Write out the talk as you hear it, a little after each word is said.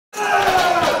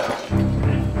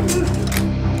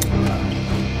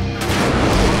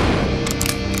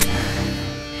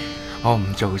我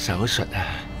唔做手術啊。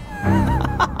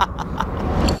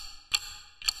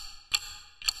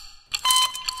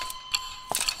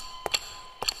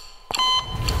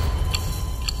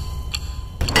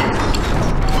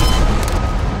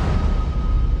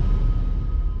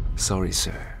Sorry,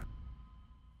 sir.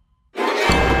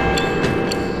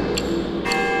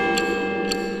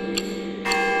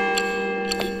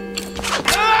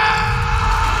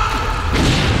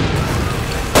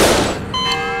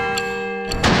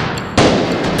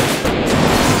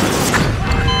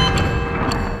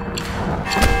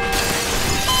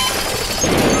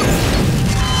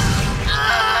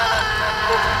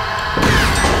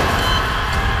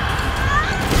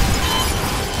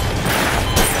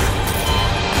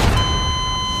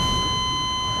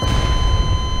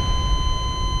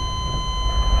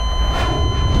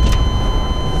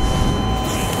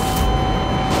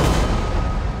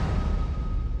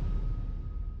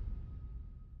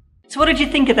 So what did you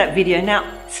think of that video? Now,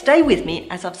 stay with me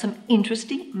as I've some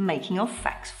interesting making of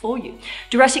facts for you.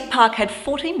 Jurassic Park had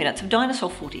 14 minutes of dinosaur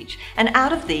footage, and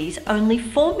out of these, only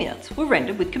 4 minutes were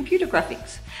rendered with computer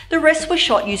graphics. The rest were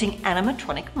shot using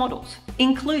animatronic models,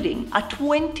 including a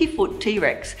 20-foot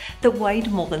T-Rex that weighed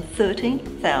more than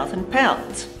 13,000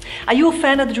 pounds. Are you a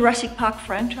fan of the Jurassic Park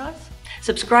franchise?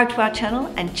 Subscribe to our channel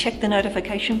and check the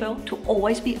notification bell to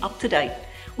always be up to date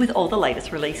with all the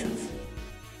latest releases.